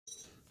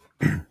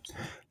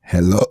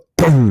Hello,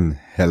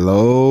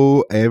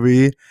 hello,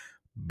 everybody.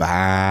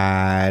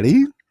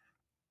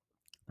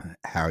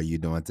 How are you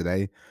doing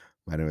today?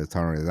 My name is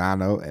Tony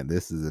Rizano, and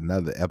this is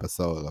another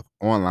episode of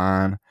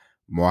Online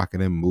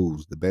Marketing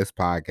Moves, the best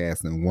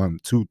podcast in 1,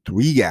 2,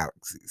 3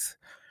 galaxies.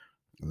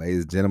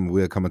 Ladies and gentlemen,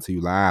 we're coming to you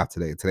live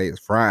today. Today is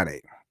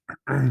Friday,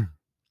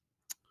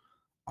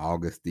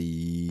 August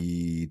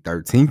the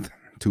 13th,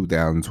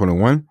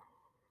 2021.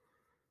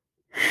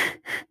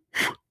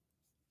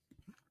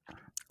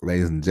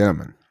 Ladies and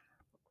gentlemen,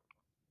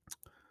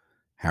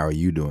 how are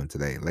you doing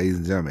today? Ladies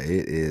and gentlemen,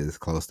 it is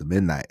close to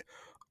midnight.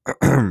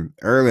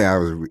 early I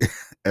was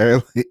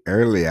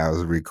early I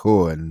was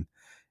recording,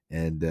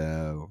 and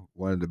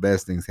one of the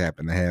best things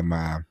happened. I had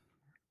my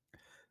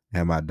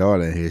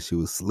daughter in here. She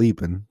was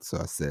sleeping, so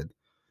I said,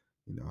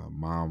 her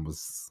mom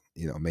was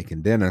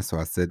making dinner, so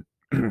I said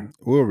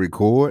we'll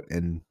record,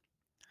 and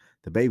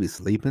the baby's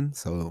sleeping,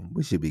 so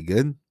we should be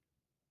good.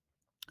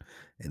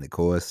 And of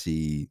course,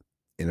 she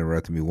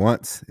interrupted me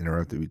once,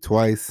 interrupted me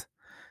twice,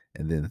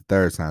 and then the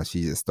third time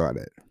she just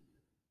started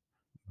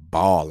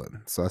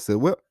bawling. So I said,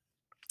 well,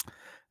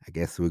 I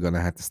guess we're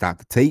gonna have to stop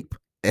the tape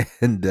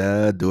and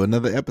do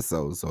another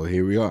episode. So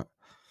here we are.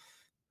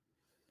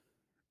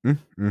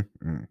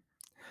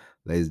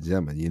 Ladies and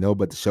gentlemen,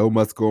 but the show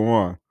must go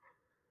on.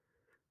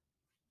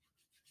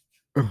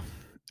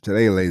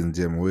 Today, ladies and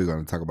gentlemen, we're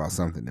going to talk about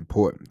something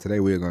important.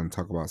 Today, we're going to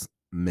talk about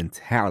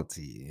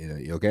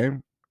mentality. Okay,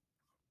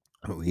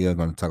 we are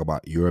going to talk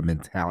about your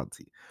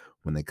mentality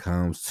when it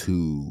comes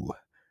to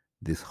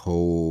this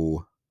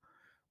whole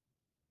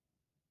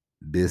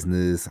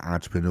business,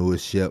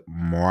 entrepreneurship,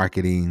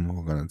 marketing.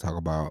 We're going to talk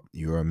about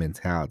your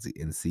mentality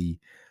and see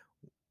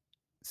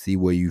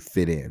where you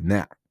fit in.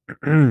 Now,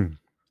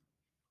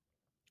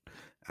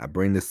 I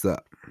bring this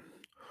up.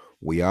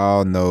 We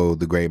all know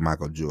the great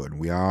Michael Jordan.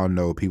 We all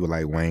know people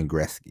like Wayne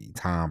Gretzky,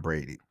 Tom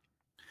Brady.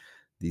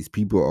 These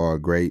people are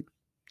great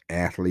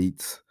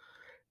athletes,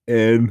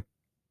 and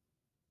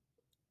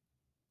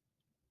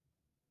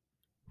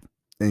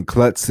in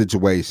clutch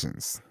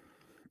situations,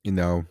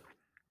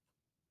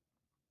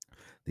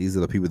 these are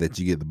the people that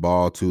you get the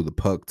ball to, the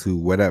puck to,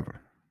 whatever.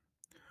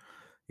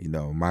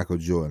 Michael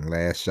Jordan,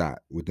 last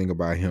shot. We think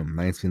about him,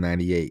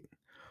 1998.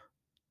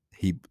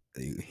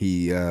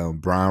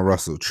 Brian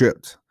Russell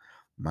tripped.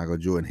 Michael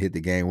Jordan hit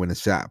the game-winning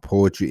shot.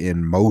 Poetry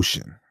in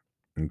motion.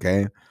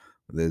 Okay,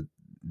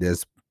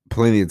 there's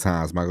plenty of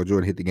times Michael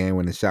Jordan hit the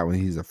game-winning shot when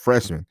he's a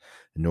freshman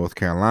in North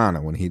Carolina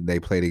when they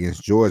played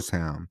against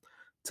Georgetown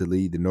to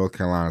lead the North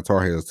Carolina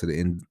Tar Heels to the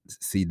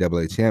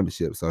NCAA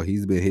championship. So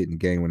he's been hitting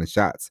game-winning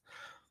shots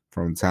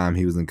from the time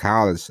he was in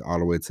college all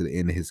the way to the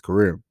end of his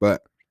career.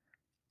 But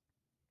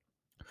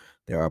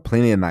there are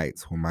plenty of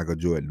nights when Michael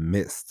Jordan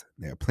missed.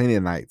 There are plenty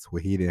of nights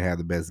where he didn't have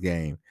the best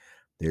game.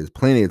 There's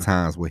plenty of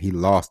times where he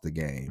lost the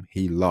game.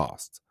 He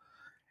lost.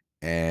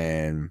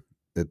 And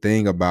the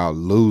thing about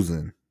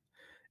losing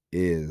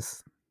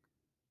is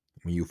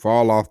when you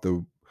fall off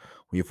the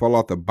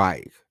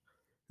bike,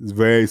 it's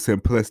very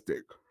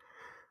simplistic.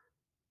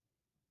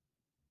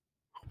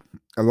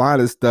 A lot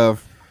of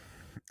stuff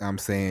I'm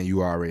saying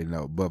you already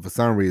know, but for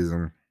some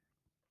reason,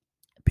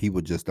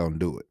 people just don't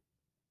do it.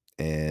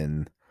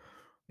 And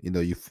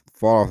you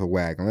fall off the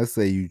wagon. Let's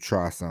say you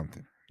try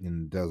something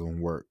and it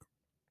doesn't work.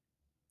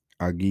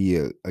 I'll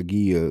give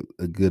you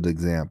a good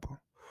example.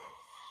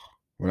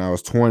 When I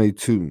was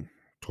 22,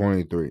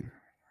 23,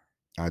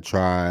 I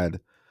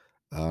tried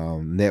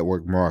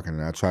network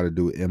marketing. I tried to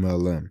do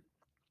MLM,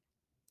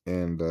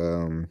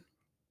 and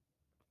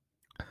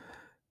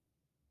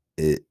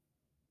it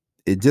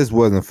just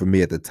wasn't for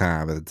me at the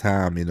time. At the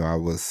time, I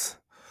was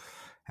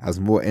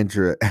more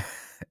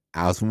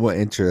I was more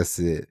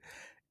interested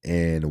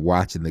in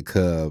watching the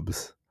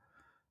Cubs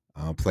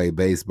play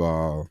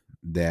baseball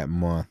that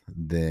month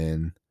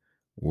than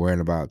worrying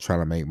about trying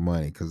to make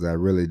money, because I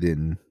really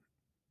didn't.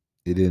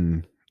 It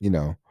didn't.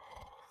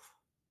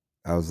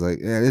 I was like,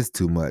 yeah, it's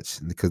too much,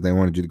 because they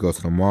wanted you to go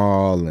to the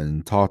mall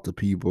and talk to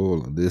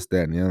people and this,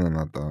 that, and the other. And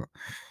I thought,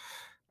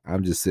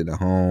 I'm just sitting at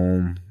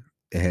home.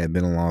 It had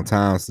been a long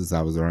time since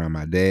I was around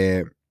my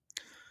dad.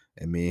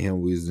 And me and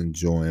him, we was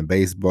enjoying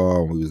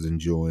baseball. We was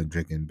enjoying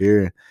drinking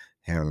beer,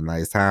 having a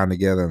nice time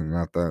together. And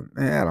I thought,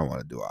 man, I don't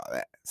want to do all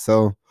that.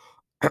 So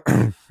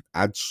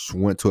I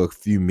went to a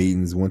few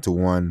meetings, went to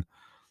one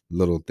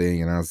little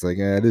thing, and I was like,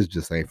 yeah, this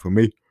just ain't for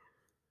me.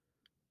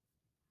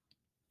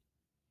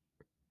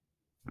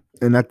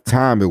 And at the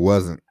time, it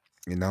wasn't,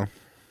 I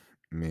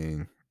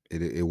mean,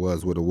 it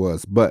was what it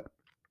was. But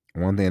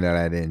one thing that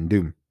I didn't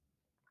do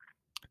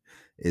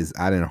is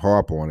I didn't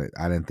harp on it.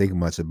 I didn't think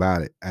much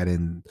about it. I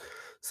didn't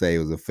say it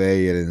was a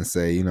failure. I didn't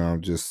say,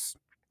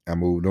 I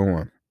moved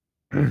on.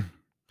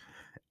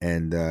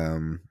 And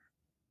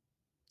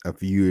a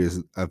few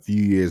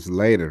years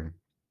later,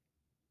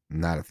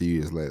 not a few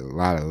years later, a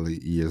lot of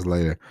years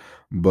later,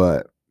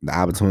 but the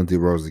opportunity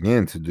arose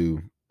again to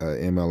do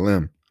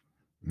MLM.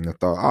 And I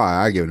thought,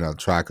 I give it another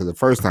try, because the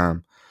first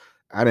time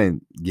I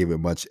didn't give it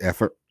much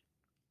effort.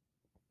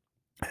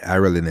 I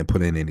really didn't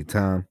put in any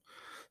time.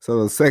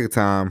 So the second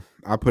time,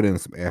 I put in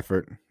some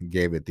effort,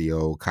 gave it the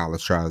old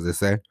college try, as they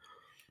say.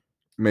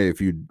 Made a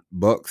few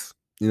bucks,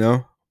 you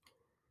know.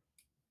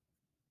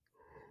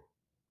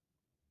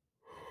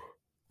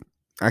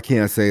 I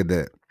can't say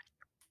that,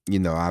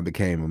 I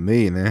became a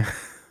millionaire.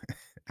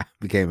 I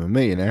became a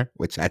millionaire,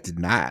 which I did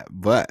not.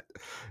 But,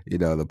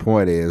 the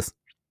point is,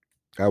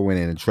 I went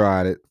in and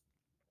tried it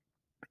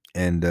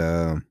and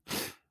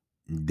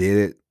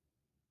did it.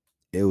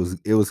 It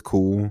was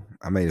cool.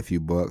 I made a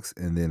few bucks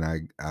and then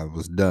I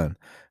was done.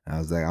 And I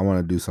was like, I want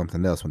to do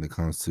something else when it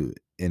comes to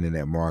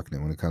internet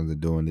marketing, when it comes to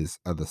doing this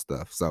other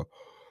stuff. So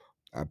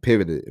I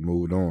pivoted and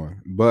moved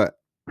on. But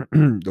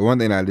the one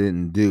thing I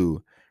didn't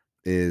do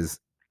is,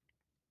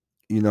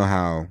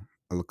 how,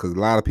 because a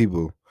lot of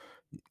people,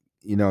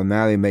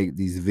 now they make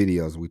these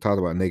videos. We talked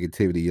about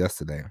negativity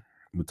yesterday.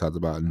 We talked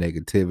about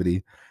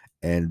negativity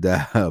and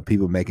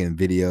people making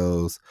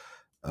videos,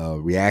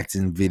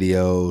 reacting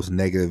videos,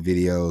 negative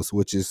videos,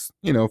 which is,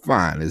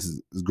 fine. It's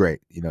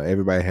great.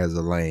 Everybody has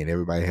a lane,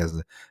 everybody has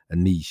a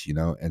niche,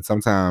 and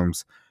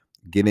sometimes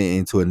getting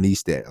into a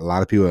niche that a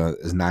lot of people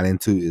is not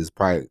into is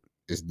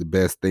the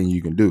best thing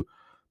you can do.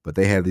 But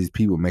they have these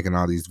people making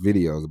all these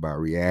videos about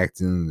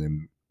reacting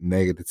and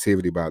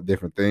negativity about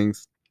different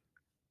things.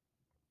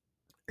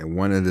 And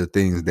one of the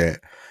things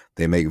that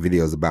they make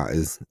videos about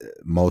is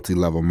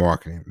multi-level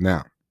marketing.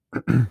 Now,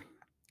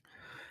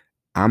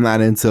 I'm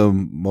not into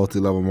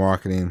multi-level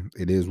marketing.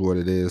 It is what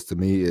it is. To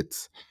me,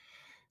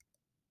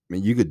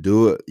 you could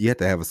do it. You have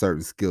to have a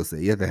certain skill set.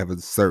 You have to have a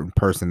certain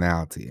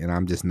personality. And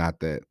I'm just not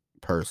that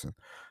person.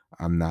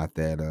 I'm not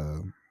that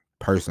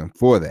person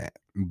for that.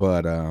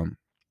 But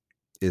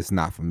it's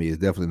not for me. It's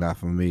definitely not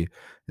for me.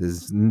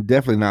 It's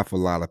definitely not for a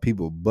lot of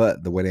people.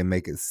 But the way they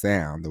make it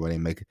sound, the way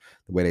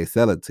they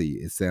sell it to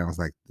you, it sounds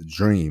like the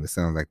dream. It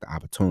sounds like the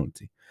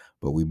opportunity.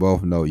 But we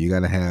both know you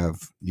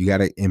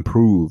gotta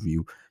improve.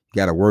 You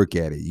gotta work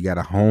at it. You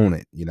gotta hone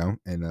it.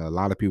 And a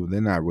lot of people,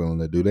 they're not willing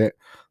to do that.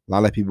 A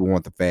lot of people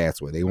want the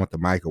fast way. They want the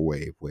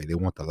microwave way. They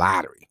want the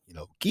lottery.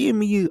 Give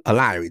me a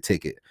lottery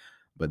ticket.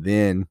 But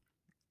then,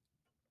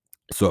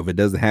 so if it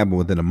doesn't happen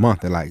within a month,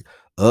 they're like,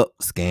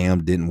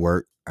 scam, didn't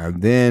work.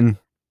 And then,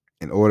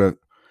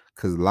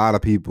 because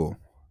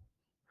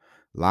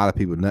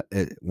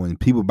when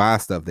people buy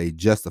stuff, they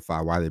justify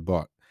why they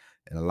bought.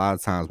 And a lot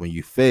of times when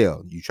you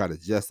fail, you try to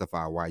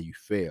justify why you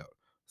failed.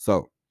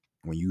 So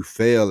when you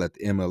fail at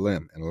the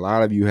MLM, and a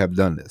lot of you have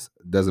done this,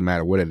 it doesn't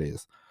matter what it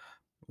is.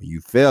 When you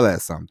fail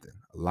at something,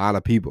 a lot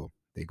of people,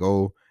 they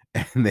go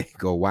and they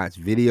go watch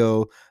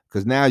video,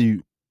 because now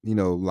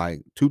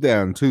like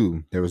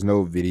 2002, there was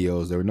no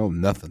videos, there was no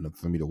nothing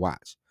for me to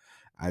watch.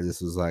 I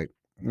just was like,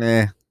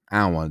 I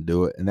don't want to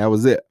do it. And that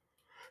was it.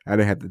 I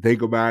didn't have to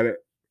think about it.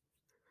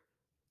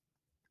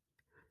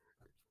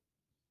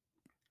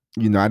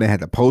 I didn't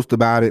have to post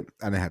about it.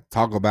 I didn't have to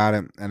talk about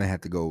it. I didn't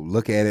have to go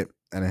look at it.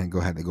 I didn't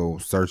have to go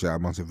search out a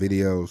bunch of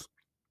videos.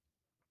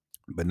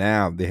 But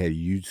now they have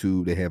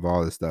YouTube, they have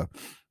all this stuff,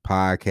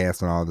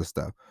 podcasts and all this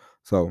stuff.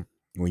 So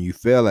when you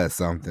fail at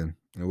something,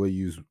 and we'll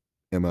use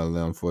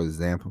MLM for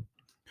example.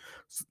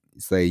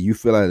 Say you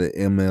fail at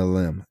an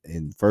MLM,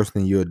 and first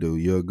thing you'll do,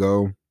 you'll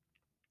go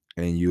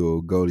to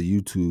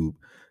YouTube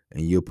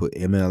and you'll put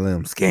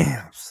MLM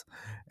scams,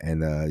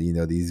 and all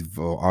these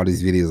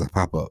videos will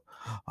pop up.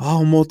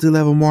 Oh,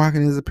 multi-level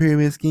marketing is a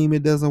pyramid scheme.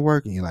 It doesn't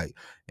work, and you're like,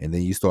 and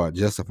then you start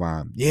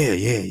justifying. Yeah,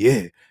 yeah,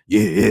 yeah,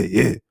 yeah,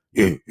 yeah,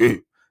 yeah, yeah,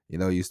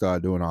 yeah. You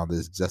start doing all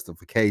this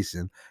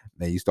justification.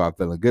 Then you start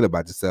feeling good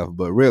about yourself,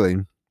 but really,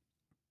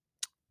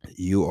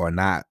 you are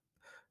not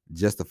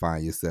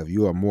justifying yourself.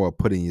 You are more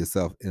putting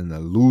yourself in the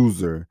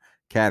loser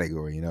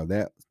category.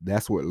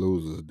 That's what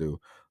losers do.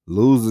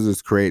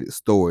 Losers create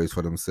stories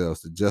for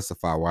themselves to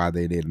justify why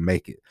they didn't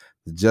make it,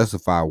 to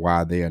justify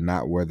why they are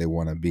not where they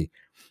want to be.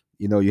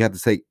 You have to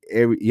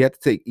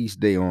take each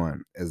day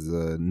on as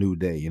a new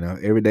day.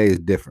 Every day is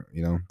different.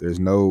 There's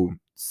no,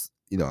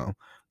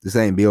 this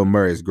ain't Bill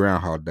Murray's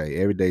Groundhog Day.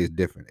 Every day is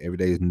different. Every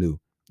day is new.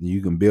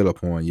 You can build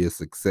upon your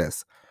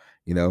success.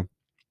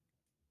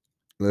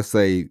 Let's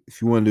say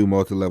if you want to do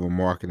multi-level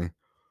marketing,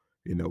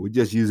 we're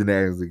just using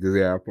that as an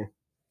example.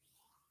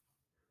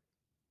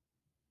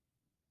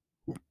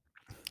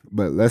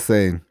 But let's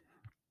say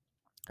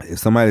if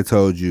somebody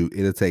told you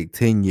it'll take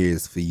 10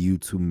 years for you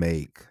to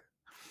make,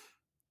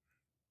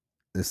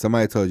 if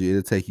somebody told you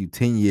it'll take you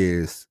 10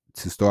 years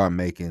to start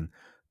making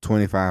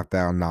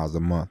 $25,000 a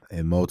month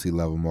in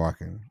multi-level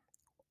marketing,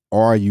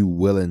 are you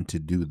willing to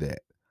do that?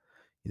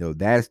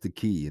 That's the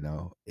key.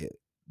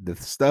 The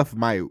stuff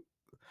might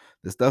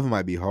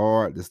be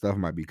hard. The stuff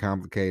might be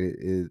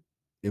complicated.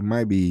 It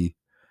might be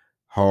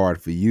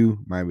hard for you,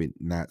 might be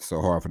not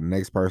so hard for the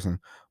next person.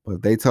 But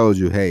if they told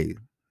you, hey,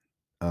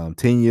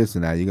 10 years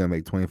from now, you're gonna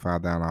make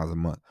 $25,000 a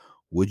month,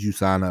 would you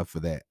sign up for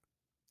that?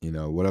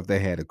 What if they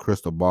had a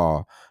crystal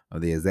ball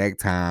of the exact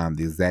time,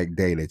 the exact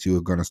day that you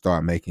were gonna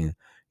start making,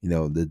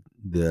 the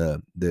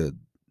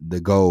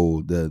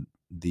goal,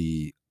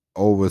 the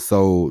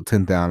oversold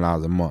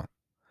 $10,000 a month?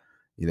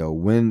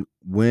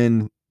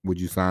 When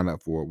would you sign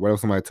up for it? What if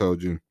somebody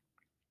told you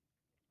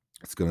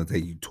It's going to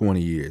take you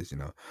 20 years,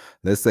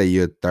 Let's say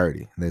you're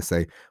 30. Let's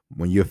say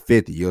when you're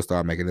 50, you'll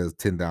start making this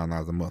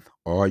 $10,000 a month.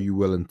 Are you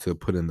willing to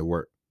put in the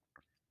work?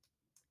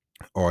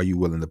 Or are you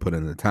willing to put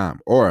in the time?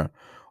 Or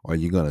are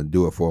you going to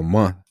do it for a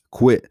month,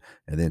 quit,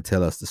 and then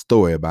tell us the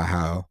story about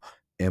how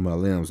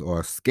MLMs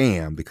are a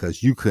scam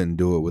because you couldn't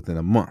do it within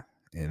a month?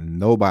 And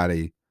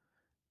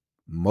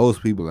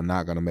most people are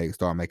not going to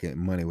start making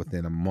money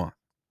within a month.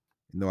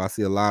 I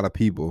see a lot of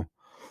people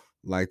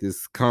like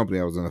this company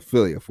I was an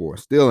affiliate for,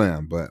 still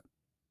am, but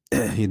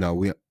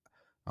we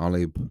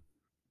only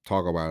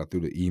talk about it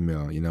through the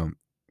email.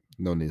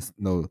 No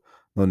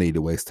need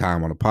to waste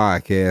time on a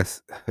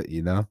podcast.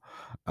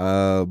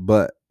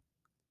 But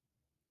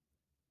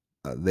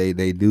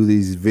they do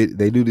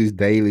these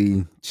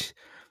daily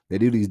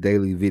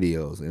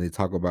videos, and they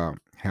talk about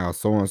how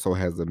so and so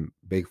has a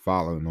big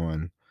following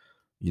on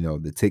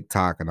the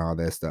TikTok and all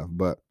that stuff.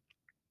 But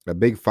a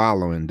big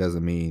following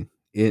doesn't mean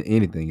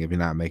anything if you're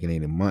not making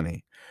any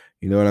money.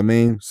 You know what I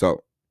mean?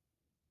 So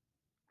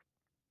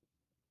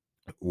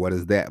what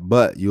is that?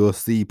 But you'll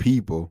see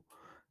people,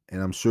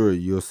 and I'm sure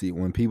you'll see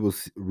when people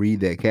read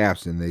that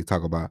caption, they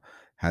talk about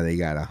how they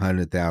got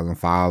 100,000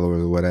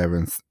 followers or whatever.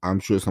 And I'm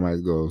sure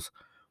somebody goes,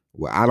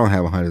 "Well, I don't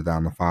have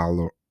 100,000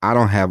 followers. I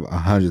don't have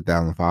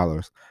 100,000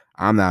 followers.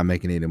 I'm not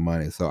making any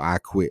money, so I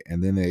quit."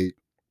 And then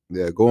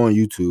they'll go on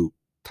YouTube,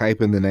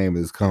 type in the name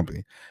of this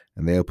company,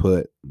 and they'll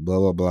put blah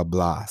blah blah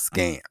blah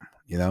scam.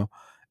 You know,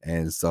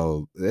 and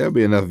so there'll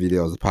be enough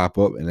videos to pop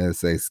up, and they'll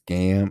say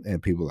scam,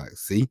 and people like,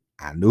 "See,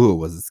 I knew it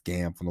was a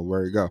scam from the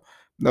word go."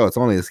 No, it's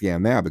only a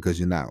scam now because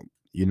you're not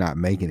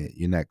making it,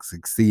 you're not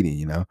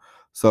succeeding.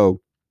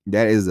 So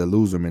that is a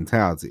loser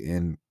mentality,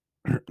 and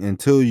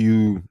until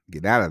you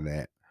get out of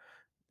that,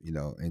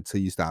 until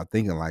you stop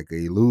thinking like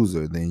a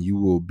loser, then you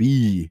will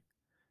be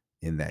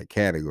in that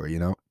category.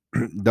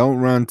 Don't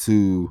run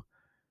to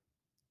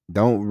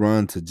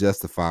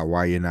justify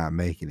why you're not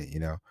making it.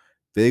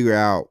 Figure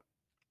out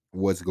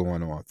what's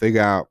going on.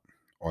 Figure out,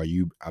 are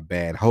you a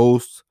bad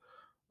host?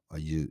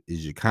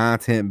 Is your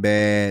content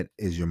bad?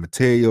 Is your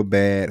material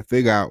bad?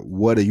 Figure out,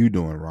 what are you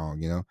doing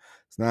wrong.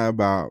 It's not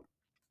about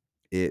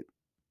it.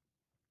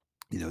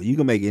 You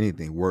can make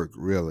anything work,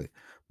 really,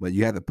 but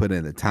you have to put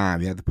in the time,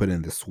 you have to put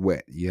in the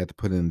sweat, you have to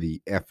put in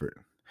the effort.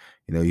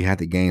 You have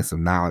to gain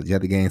some knowledge, you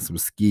have to gain some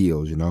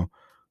skills.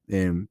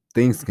 And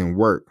things can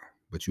work,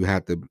 but you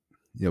have to,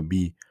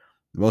 be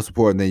the most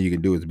important thing you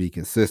can do is be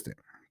consistent.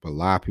 But a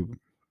lot of people,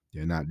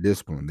 they're not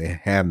disciplined, they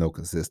have no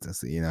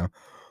consistency.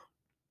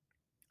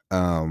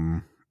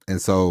 And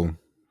so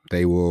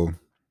they will,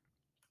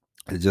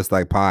 it's just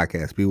like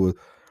podcasts.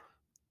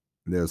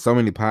 There's so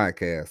many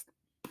podcasts,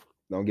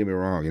 don't get me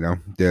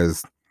wrong,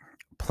 there's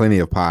plenty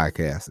of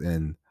podcasts,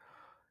 and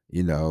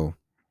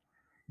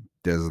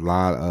there's a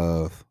lot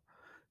of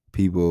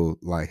people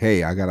like,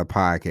 hey, I got a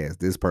podcast.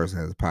 This person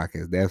has a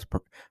podcast.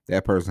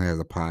 That person has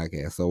a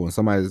podcast. So when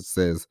somebody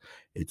says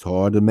it's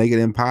hard to make it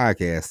in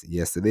podcasts,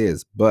 yes, it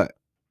is. But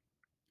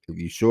if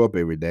you show up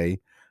every day,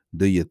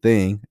 do your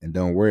thing, and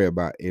don't worry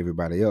about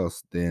everybody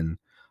else, then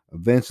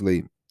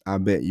eventually I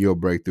bet you'll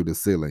break through the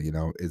ceiling.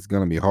 It's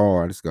going to be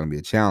hard. It's going to be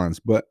a challenge,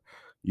 but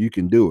you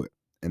can do it.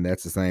 And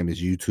that's the same as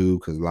YouTube,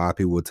 because a lot of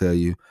people will tell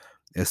you,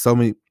 there's so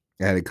many.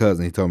 I had a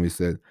cousin, he told me, he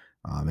said,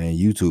 "Oh man,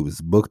 YouTube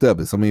is booked up.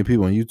 There's so many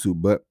people on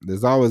YouTube, but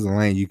there's always a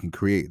lane you can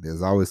create.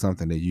 There's always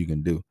something that you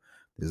can do.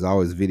 There's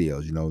always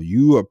videos.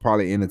 You are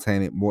probably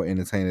more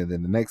entertaining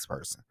than the next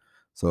person.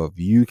 So if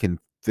you can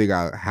figure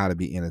out how to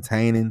be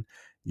entertaining,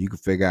 you can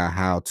figure out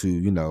how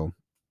to,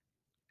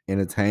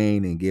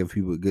 entertain and give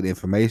people good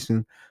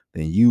information,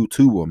 then you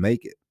too will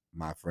make it,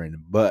 my friend.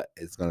 But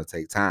it's going to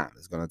take time.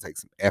 It's going to take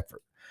some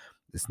effort.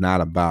 It's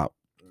not about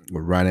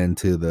running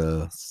to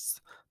the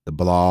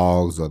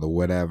blogs or the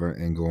whatever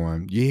and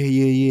going,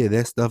 yeah,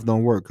 that stuff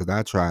don't work because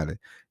I tried it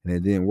and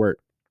it didn't work.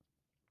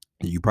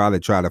 You probably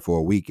tried it for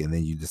a week and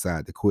then you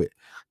decide to quit.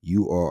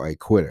 You are a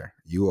quitter.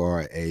 You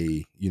are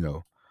a,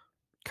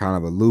 kind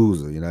of a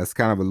loser. It's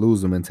kind of a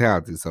loser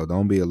mentality. So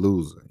don't be a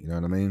loser. You know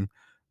what I mean?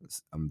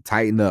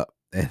 Tighten up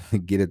and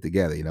get it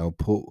together.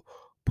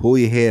 Pull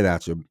your head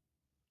out your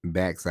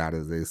backside,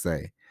 as they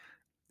say,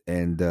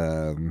 and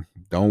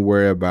don't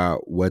worry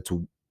about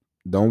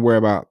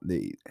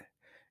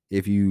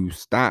if you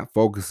stop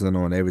focusing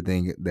on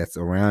everything that's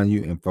around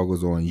you and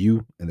focus on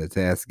you and the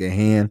task at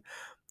hand,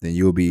 then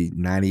you'll be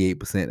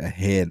 98%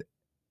 ahead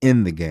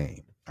in the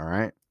game. All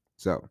right.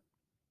 So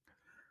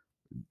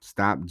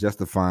stop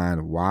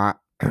justifying why.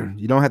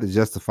 You don't have to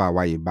justify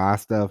why you buy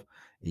stuff,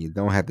 and you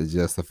don't have to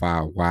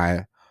justify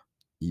why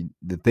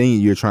the thing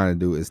you're trying to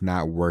do is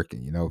not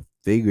working.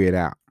 Figure it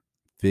out.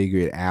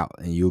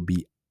 And you'll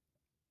be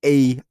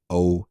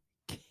A-OK.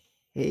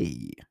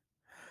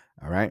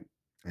 All right.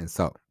 And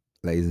so,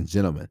 ladies and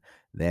gentlemen,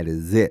 that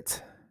is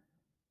it.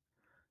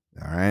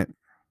 All right.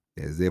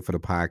 That is it for the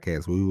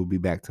podcast. We will be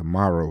back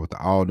tomorrow with an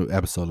all new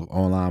episode of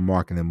Online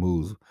Marketing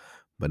Moves.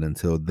 But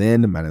until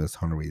then, my name is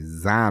Tony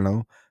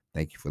Rizzano.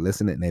 Thank you for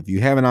listening. And if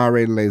you haven't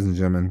already, ladies and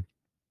gentlemen,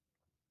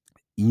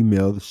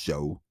 email the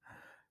show,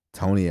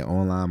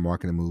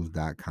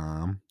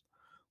 Tony@onlinemarketingmoves.com,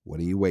 What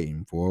are you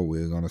waiting for?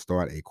 We're going to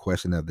start a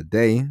question of the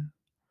day.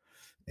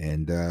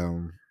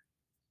 And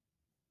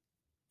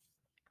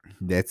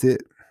that's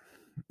it.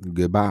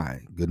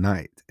 Goodbye. Good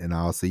night. And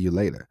I'll see you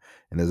later.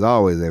 And as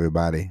always,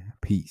 everybody,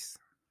 peace.